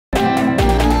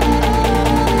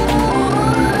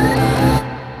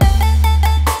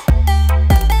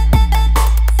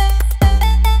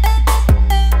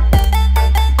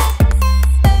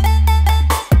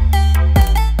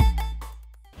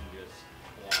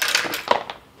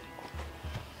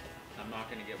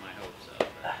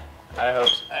I hope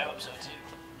so too.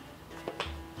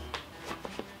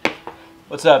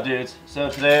 What's up, dudes? So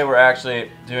today we're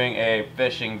actually doing a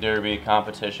fishing derby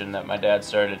competition that my dad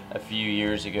started a few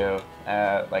years ago,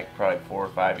 like probably 4 or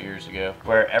 5 years ago,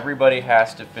 where everybody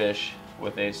has to fish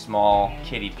with a small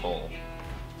kiddie pole.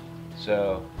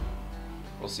 So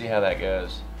we'll see how that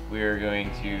goes. We are going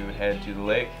to head to the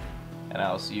lake, and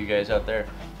I'll see you guys out there.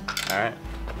 All right.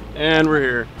 And we're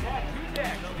here.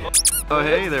 Oh,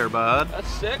 hey there, bud. That's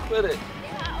sick with it.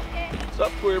 What's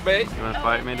up, queer bait? You want to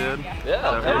fight me, dude? Yeah. Is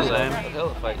that what you're saying?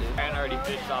 Hell of a fight, dude. I already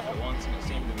fished off it once and it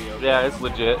seemed to be okay. Yeah, it's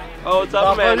legit. Oh, what's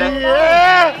up, man?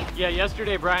 Yeah,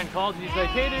 yesterday Brian called and he's like,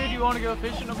 hey dude, you want to go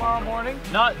fishing tomorrow morning?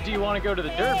 Not, do you want to go to the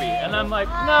derby? And I'm like,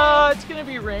 no, it's going to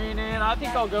be raining. I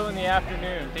think I'll go in the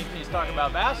afternoon, thinking he's talking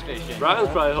about bass fishing. Brian's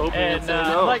probably hoping and he'd say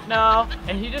no. I'm like, no.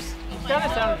 And he kind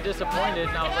of sounded disappointed,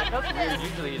 and I was like, that's weird,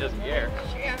 usually he doesn't care.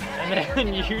 And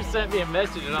then you sent me a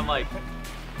message and I'm like,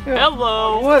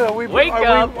 hello. What are we? Wake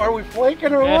up. Are we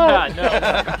flaking or Yeah, what?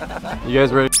 no. You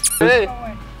guys ready? Hey,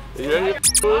 you ready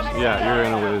to lose? Yeah, you're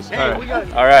gonna lose.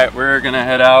 All right, we're gonna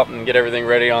head out and get everything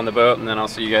ready on the boat, and then I'll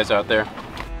see you guys out there.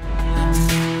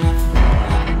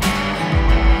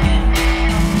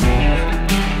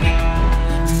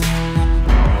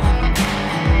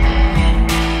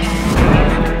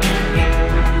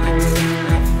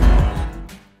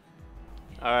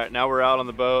 All right, now we're out on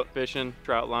the boat fishing.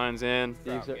 Trout lines in.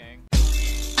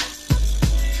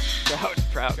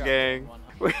 Trout gang.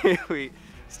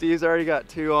 Steve's already got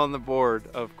 2 on the board,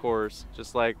 of course.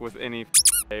 Just like with any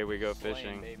day we go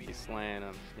fishing, he's slaying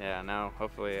them. Yeah, now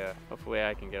hopefully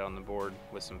I can get on the board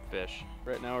with some fish.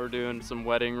 Right now we're doing some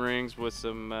wedding rings with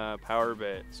some power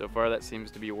bait. So far that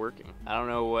seems to be working. I don't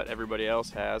know what everybody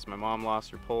else has. My mom lost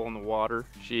her pole in the water.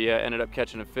 She ended up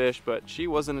catching a fish, but she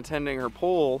wasn't attending her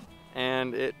pole,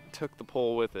 and it took the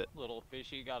pole with it. Little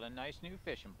fishy got a nice new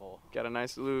fishing pole. Got a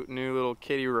nice new little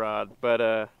kiddie rod,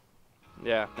 but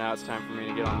yeah, now it's time for me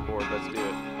to get on board. Let's do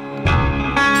it.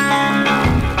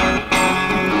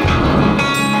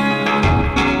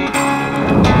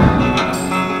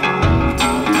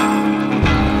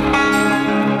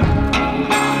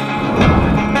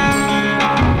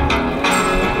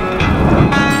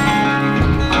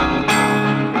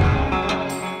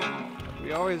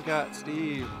 We always got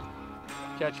Steve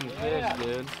catching fish,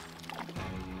 dude.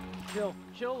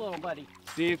 Chill little buddy.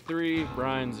 Steve 3,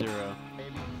 Brian 0.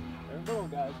 Maybe. They're little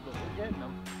guys, but we're getting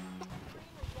them.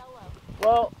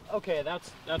 Well, okay,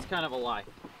 that's kind of a lie.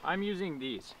 I'm using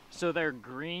these. So they're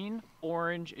green,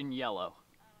 orange, and yellow.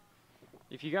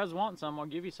 If you guys want some, I'll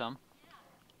give you some.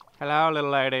 Hello,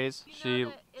 little ladies. She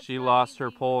lost her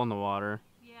pole in the water.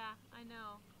 Yeah, I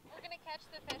know. We're gonna catch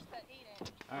the fish that ate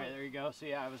it. All right, there you go. So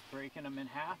yeah, I was breaking them in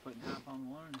half, putting half on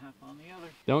one and half on the other.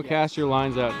 Don't cast your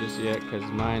lines out just yet, because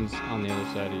mine's on the other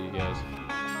side of you guys.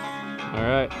 All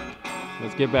right,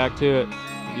 let's get back to it.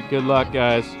 Good luck,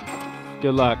 guys.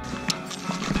 Good luck.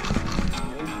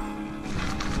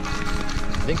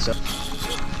 I think so.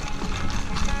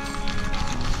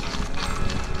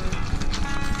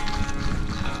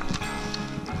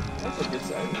 That's a good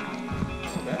size.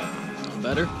 Not bad.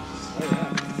 Better? Oh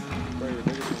yeah. Probably the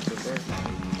biggest one so far.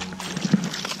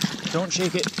 Don't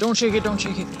shake it. Don't shake it. Don't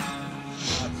shake it.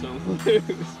 Not so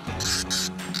loose.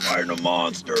 Fighting a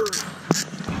monster.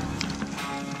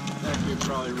 Actually,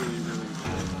 probably really good.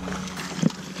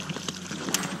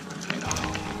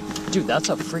 Dude, that's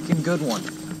a freaking good one.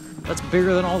 That's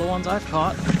bigger than all the ones I've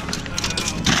caught. I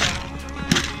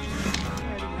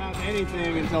didn't have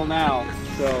anything until now,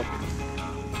 so.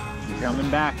 You're coming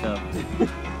back up.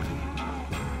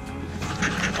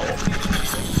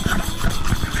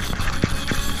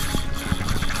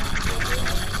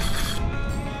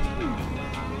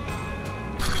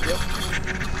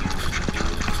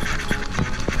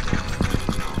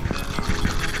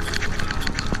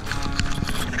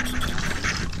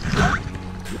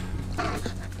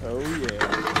 Oh yeah.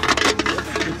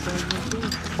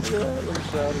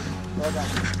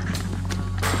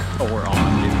 Oh, we're on,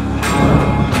 dude.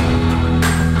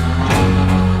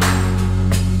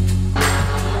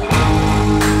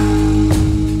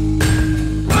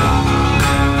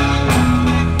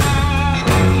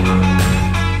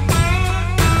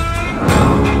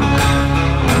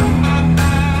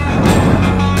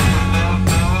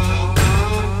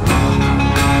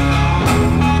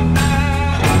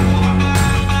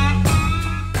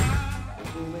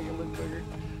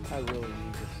 I really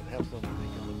need to have someone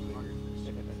make it look bigger.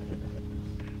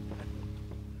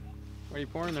 What are you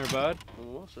pouring there, bud?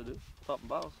 What else I do? Popping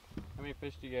bottles. How many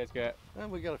fish do you guys got? And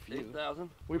we got a few. 8,000.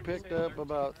 We picked up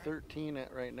about 13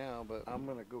 right now, but I'm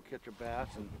gonna go catch a bass,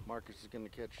 and Marcus is gonna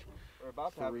catch We're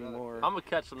about to have 3 more. I'm gonna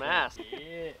catch some ass.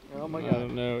 Yeah. Oh my I God!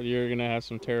 don't know. You're gonna have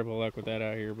some terrible luck with that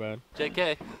out here, bud.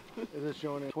 JK. Is it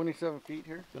showing it 27 feet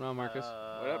here? What's going on, Marcus?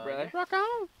 What up, brother? Rock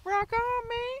on,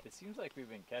 me. It seems like we've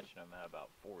been catching them at about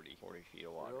 40 feet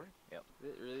of water. Really? Yep.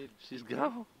 It really? She's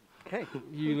gone. Okay.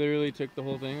 You literally took the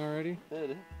whole thing already?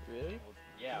 Really?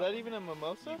 Yeah. Is that even a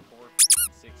mimosa? You pour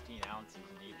 16 ounces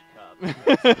in each cup.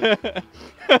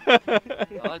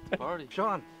 I like the party.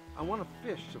 Sean, I want to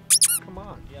fish, so come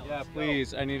on. Yeah,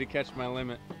 please. I need to catch my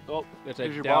limit. Oh, Which I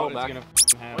here's your doubt bottle it's gonna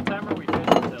What happen. time are we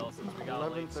fishing till since we got a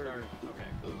late 11:30. start? Okay.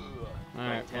 All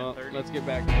right, well, 10:30. let's get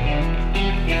back to it.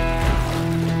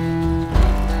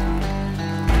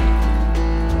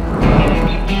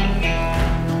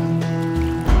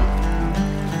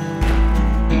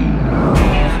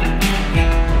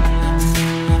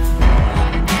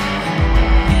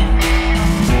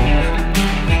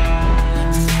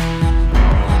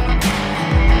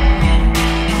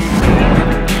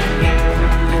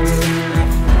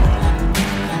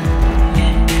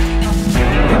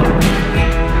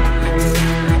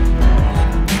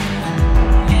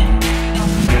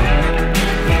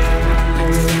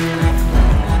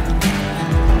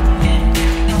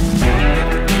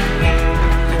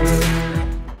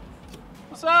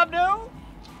 What's up, dude?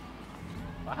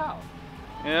 Wow.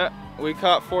 Yeah, we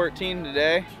caught 14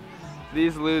 today.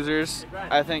 These losers,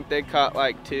 I think they caught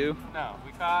like 2. No,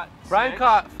 we caught Brian 6.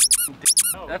 caught.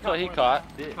 Oh, That's what he caught.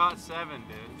 We caught 7,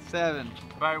 dude. 7.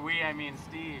 By we, I mean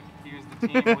Steve. He was the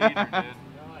team leader, dude. No,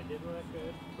 I did what I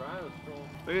could. Brian was cool.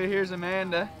 Look at here's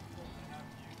Amanda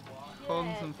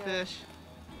holding some fish.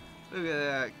 Look at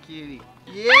that cutie.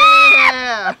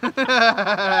 Yeah!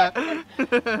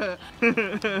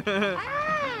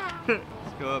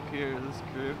 Let's go up here to this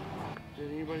crew.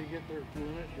 Did anybody get their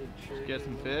limit? Did Sherry Get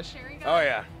some fish. Sherry Oh got-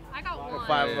 yeah. I got one. 5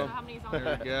 I of don't know them. how many's on There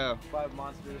there. we go. 5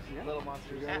 monsters, little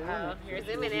monsters. Uh-oh, you're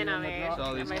zooming in on me. There's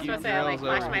all these Am I cute supposed to like girls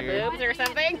flash over my here. boobs or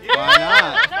something? Why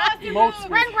not? Most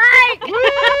Spring break!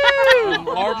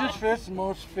 largest fish,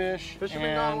 most fish,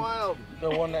 Fisherman gone and wild. the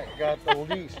one that got the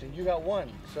least, and you got 1.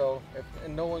 So if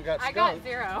and no one got I skunked, got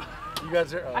 0. you got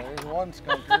 0. There's 1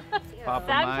 skunker. Pop a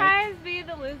mic. Sometimes be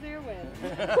the loser wins.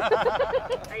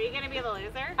 Are you gonna be the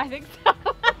loser? I think so.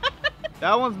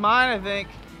 That one's mine, I think.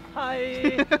 Hi.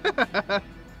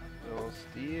 Little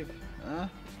Steve. Huh?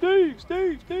 Steve.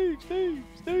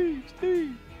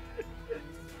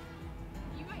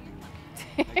 You got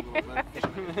your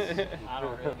I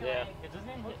don't really. Yeah. It doesn't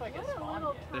even look like it's spawned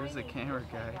yet. There's the camera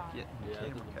guy. Getting the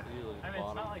camera guy. I mean,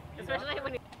 it's not like. Especially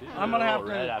when you I'm gonna have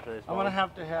Red to. after this I'm gonna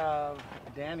have to have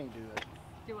Danny do it.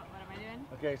 Do what am I doing?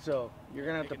 Okay, so you're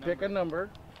gonna have to pick a number,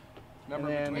 and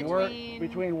then between- work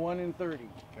between 1 and 30.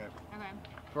 Okay.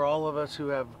 For all of us who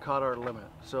have caught our limit.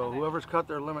 So whoever's caught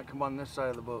their limit, come on this side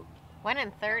of the boat. 1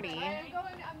 and 30. I'm going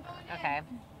Okay.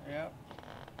 Yep.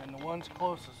 And the one's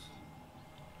closest.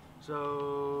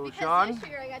 So Because Sean, this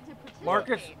year I got to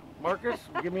participate. Marcus,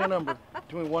 give me a number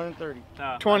between 1 and 30.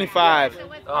 25. So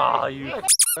what's Oh, that? you.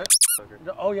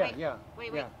 Oh yeah, yeah,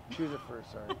 wait. yeah. Choose it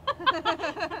first. Sorry.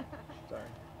 Sorry.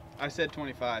 I said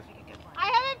 25. I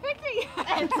haven't picked it yet.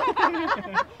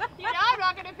 You know I'm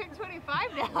not going to pick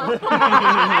 25 now. I want to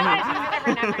choose a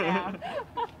different number now.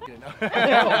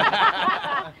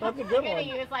 That's a You're good gonna one.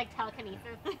 use like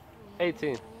telekinesis.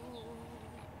 18.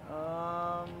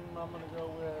 I'm gonna go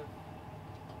with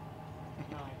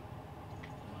 9.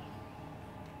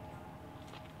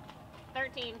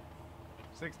 13.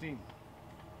 16.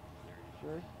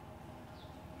 Sure.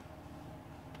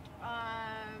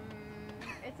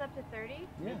 It's up to 30.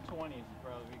 Yeah. 20s would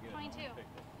probably be good. 22. I'm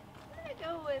gonna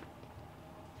go with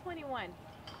 21. Of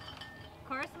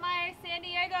course, my San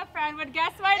Diego friend would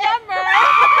guess my number.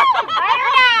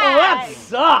 Oh, that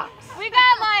sucks. We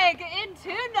got like in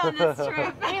tune on this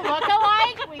trip. We look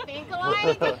alike. We think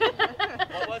alike. There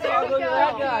we Look at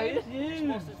that go. guy. It's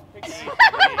you. I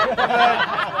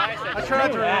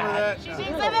tried to remember that. She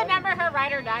thinks of the number her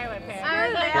ride or die would pick.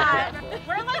 Oh, yeah.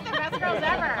 We're like the best girls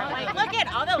ever. Like, look at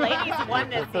all the ladies won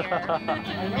this year.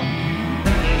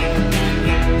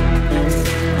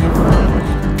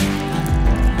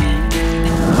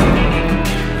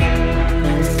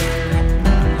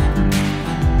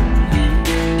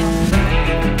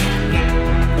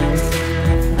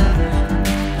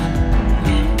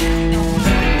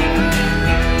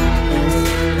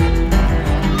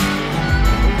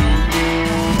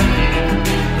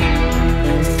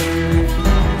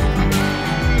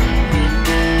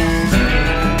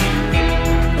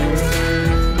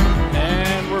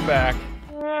 And we're back.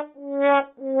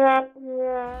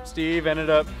 Steve ended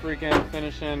up freaking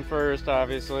finishing first,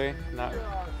 obviously. Not,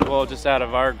 well, just out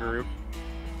of our group.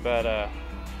 But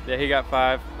yeah, he got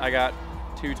 5. I got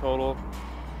 2 total.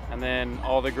 And then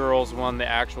all the girls won the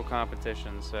actual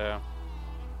competition, so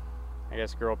I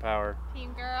guess girl power.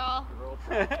 Team girl.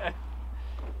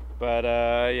 But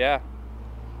yeah,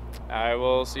 I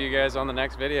will see you guys on the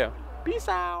next video. Peace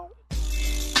out.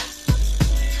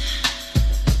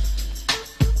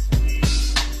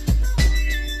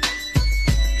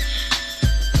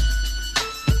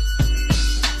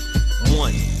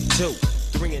 One, two,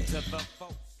 3 into the 4.